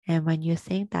And when you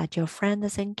think that your friend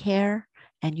doesn't care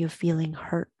and you're feeling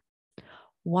hurt,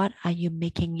 what are you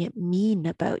making it mean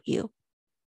about you?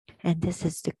 And this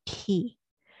is the key.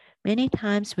 Many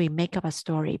times we make up a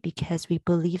story because we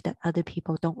believe that other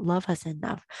people don't love us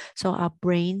enough. So our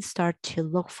brains start to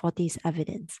look for these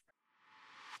evidence.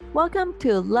 Welcome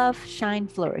to Love, Shine,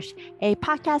 Flourish, a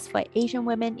podcast for Asian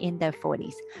women in their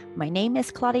 40s. My name is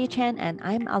Claudia Chan, and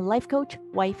I'm a life coach,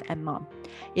 wife, and mom.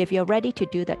 If you're ready to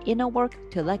do the inner work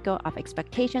to let go of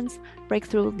expectations, break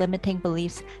through limiting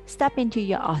beliefs, step into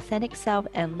your authentic self,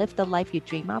 and live the life you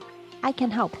dream of, I can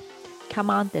help.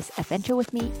 Come on this adventure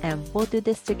with me, and we'll do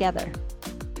this together.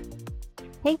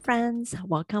 Hey friends,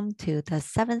 welcome to the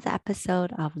 7th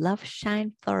episode of Love,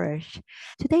 Shine, Flourish.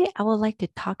 Today, I would like to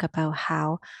talk about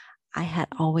how I had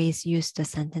always used the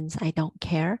sentence, I don't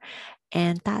care.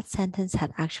 And that sentence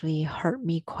had actually hurt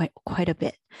me quite a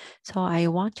bit. So I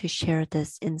want to share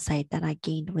this insight that I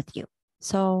gained with you.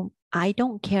 So I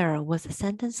don't care was a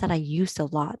sentence that I used a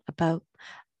lot about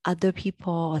other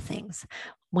people or things.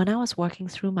 When I was working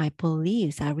through my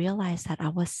beliefs, I realized that I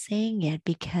was saying it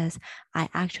because I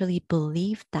actually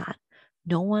believed that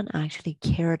no one actually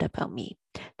cared about me.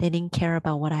 They didn't care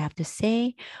about what I have to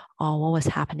say or what was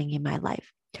happening in my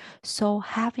life. So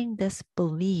having this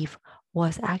belief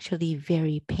was actually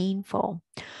very painful.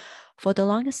 For the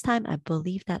longest time, I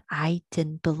believed that I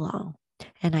didn't belong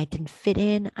and I didn't fit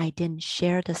in. I didn't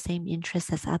share the same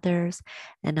interests as others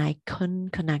and I couldn't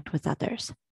connect with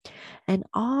others. And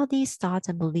all these thoughts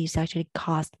and beliefs actually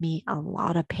caused me a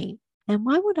lot of pain. And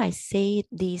why would I say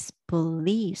these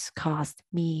beliefs caused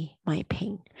me my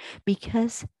pain?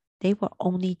 Because they were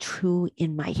only true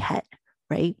in my head,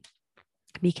 right?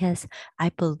 Because I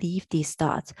believe these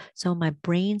thoughts. So my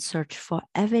brain searched for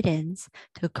evidence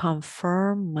to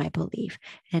confirm my belief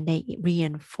and they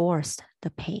reinforced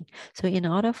the pain. So in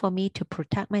order for me to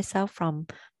protect myself from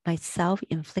my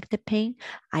self-inflicted pain,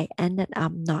 I ended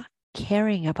up not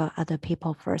caring about other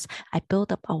people first. I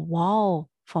built up a wall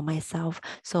for myself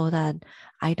so that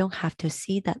I don't have to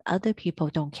see that other people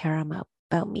don't care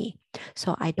about me.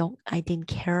 So I didn't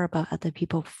care about other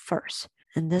people first.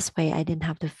 And this way, I didn't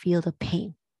have to feel the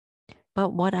pain.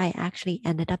 But what I actually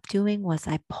ended up doing was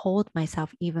I pulled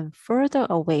myself even further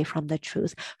away from the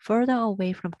truth, further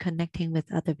away from connecting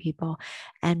with other people.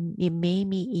 And it made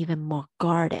me even more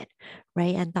guarded,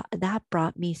 right? And that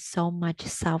brought me so much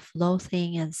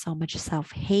self-loathing and so much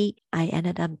self-hate. I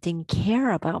ended up didn't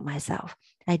care about myself.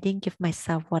 I didn't give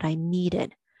myself what I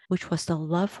needed, which was the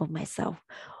love for myself.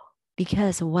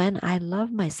 Because when I love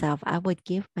myself, I would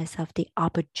give myself the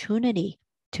opportunity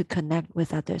to connect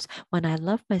with others. When I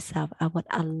love myself, I would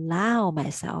allow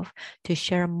myself to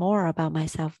share more about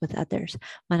myself with others.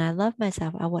 When I love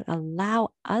myself, I would allow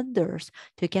others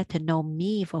to get to know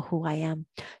me for who I am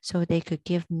so they could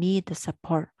give me the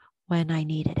support when I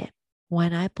needed it.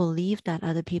 When I believed that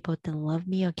other people didn't love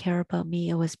me or care about me,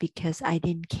 it was because I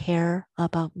didn't care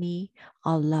about me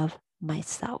or love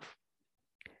myself.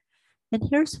 And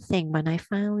here's the thing, when I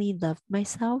finally loved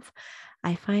myself,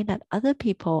 I find that other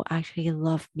people actually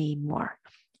love me more.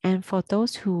 And for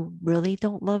those who really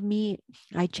don't love me,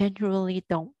 I genuinely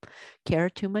don't care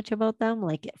too much about them,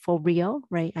 like for real,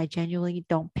 right? I genuinely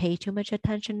don't pay too much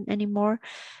attention anymore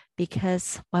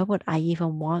because why would I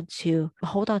even want to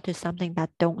hold on to something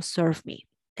that don't serve me?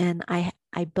 And I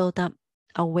built up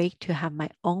a way to have my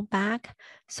own back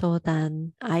so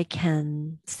then I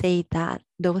can say that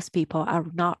those people are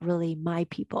not really my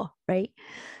people, right?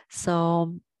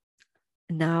 So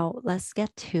now let's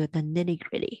get to the nitty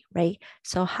gritty, right?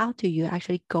 So how do you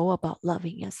actually go about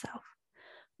loving yourself?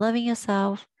 Loving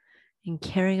yourself and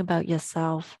caring about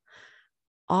yourself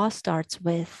all starts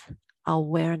with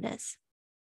awareness.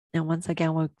 And once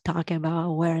again, we're talking about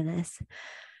awareness.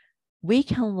 We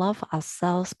can love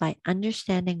ourselves by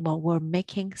understanding what we're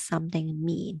making something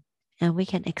mean, and we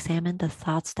can examine the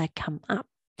thoughts that come up.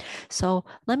 So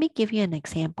let me give you an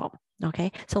example.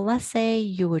 Okay. So let's say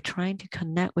you were trying to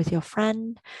connect with your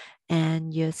friend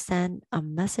and you send a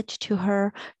message to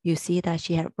her. You see that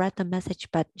she had read the message,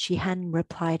 but she hadn't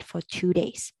replied for 2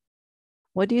 days.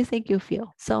 What do you think you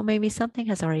feel? So maybe something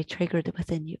has already triggered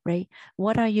within you, right?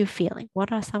 What are you feeling?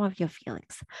 What are some of your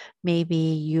feelings? Maybe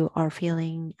you are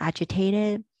feeling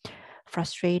agitated,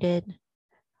 frustrated,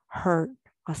 hurt,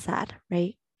 or sad,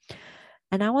 right?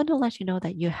 And I want to let you know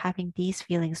that you're having these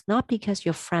feelings not because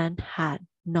your friend had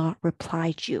not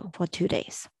replied you for 2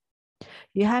 days.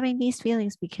 You're having these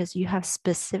feelings because you have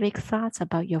specific thoughts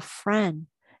about your friend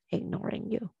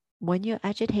ignoring you. When you're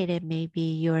agitated, maybe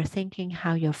you're thinking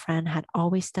how your friend had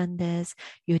always done this.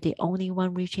 You're the only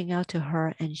one reaching out to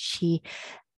her and she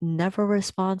never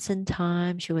responds in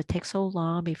time. She would take so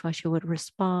long before she would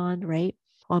respond, right?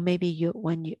 Or maybe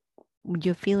when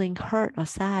you're feeling hurt or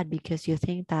sad because you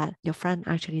think that your friend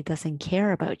actually doesn't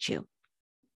care about you.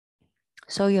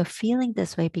 So you're feeling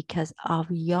this way because of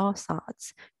your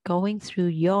thoughts going through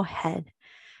your head,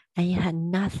 and it had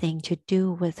nothing to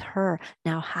do with her.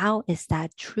 Now, how is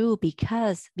that true?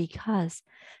 Because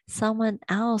someone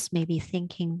else may be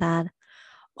thinking that,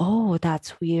 oh,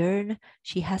 that's weird.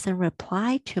 She hasn't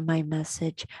replied to my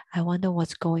message. I wonder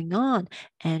what's going on.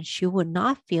 And she would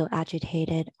not feel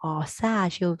agitated or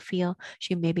sad. She'll feel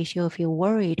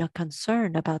worried or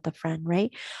concerned about the friend,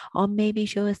 right? Or maybe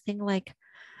she would think like,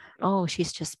 oh,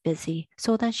 she's just busy.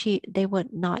 So then they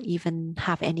would not even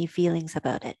have any feelings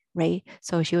about it, right?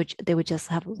 So they would just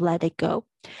have let it go.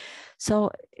 So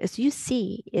as you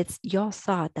see, it's your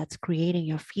thought that's creating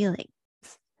your feeling.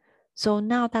 So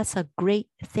now that's a great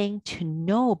thing to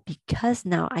know, because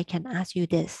now I can ask you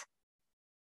this.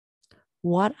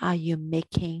 What are you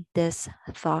making this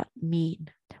thought mean?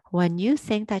 When you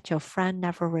think that your friend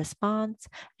never responds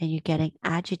and you're getting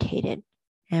agitated,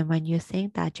 and when you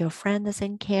think that your friend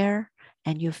doesn't care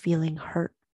and you're feeling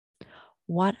hurt,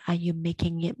 what are you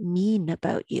making it mean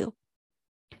about you?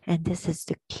 And this is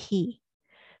the key.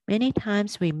 Many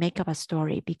times we make up a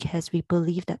story because we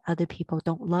believe that other people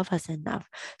don't love us enough.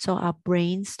 So our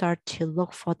brains start to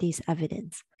look for these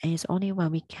evidence. And it's only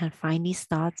when we can find these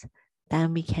thoughts,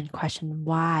 then we can question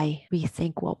why we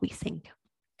think what we think.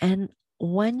 And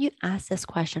when you ask this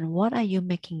question, what are you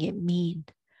making it mean?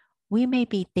 We may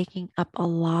be digging up a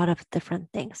lot of different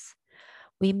things.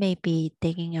 We may be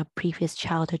digging up previous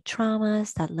childhood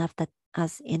traumas that left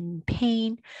us in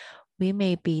pain. We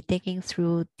may be digging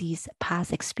through these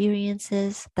past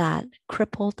experiences that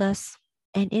crippled us.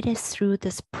 And it is through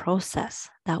this process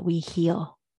that we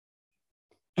heal.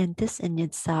 And this in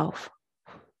itself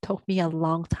took me a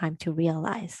long time to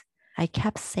realize. I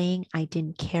kept saying I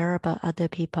didn't care about other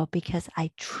people because I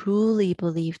truly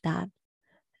believed that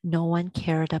no one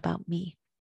cared about me.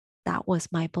 That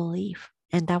was my belief.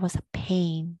 And that was a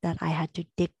pain that I had to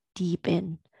dig deep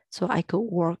in so I could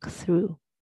work through.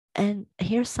 And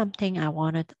here's something I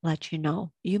want to let you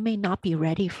know. You may not be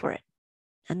ready for it,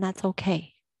 and that's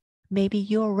okay. Maybe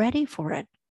you're ready for it,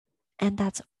 and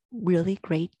that's really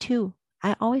great too.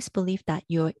 I always believe that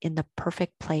you're in the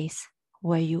perfect place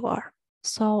where you are.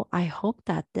 So I hope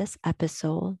that this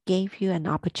episode gave you an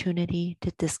opportunity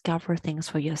to discover things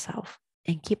for yourself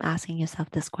and keep asking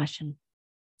yourself this question.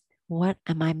 What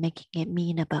am I making it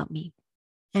mean about me?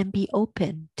 And be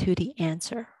open to the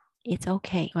answer. It's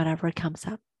okay, whatever comes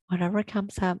up. Whatever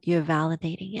comes up, you're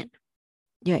validating it,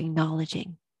 you're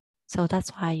acknowledging. So that's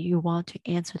why you want to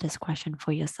answer this question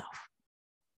for yourself.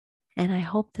 And I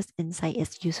hope this insight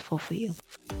is useful for you.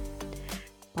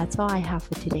 That's all I have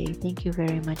for today. Thank you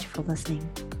very much for listening.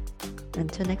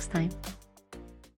 Until next time.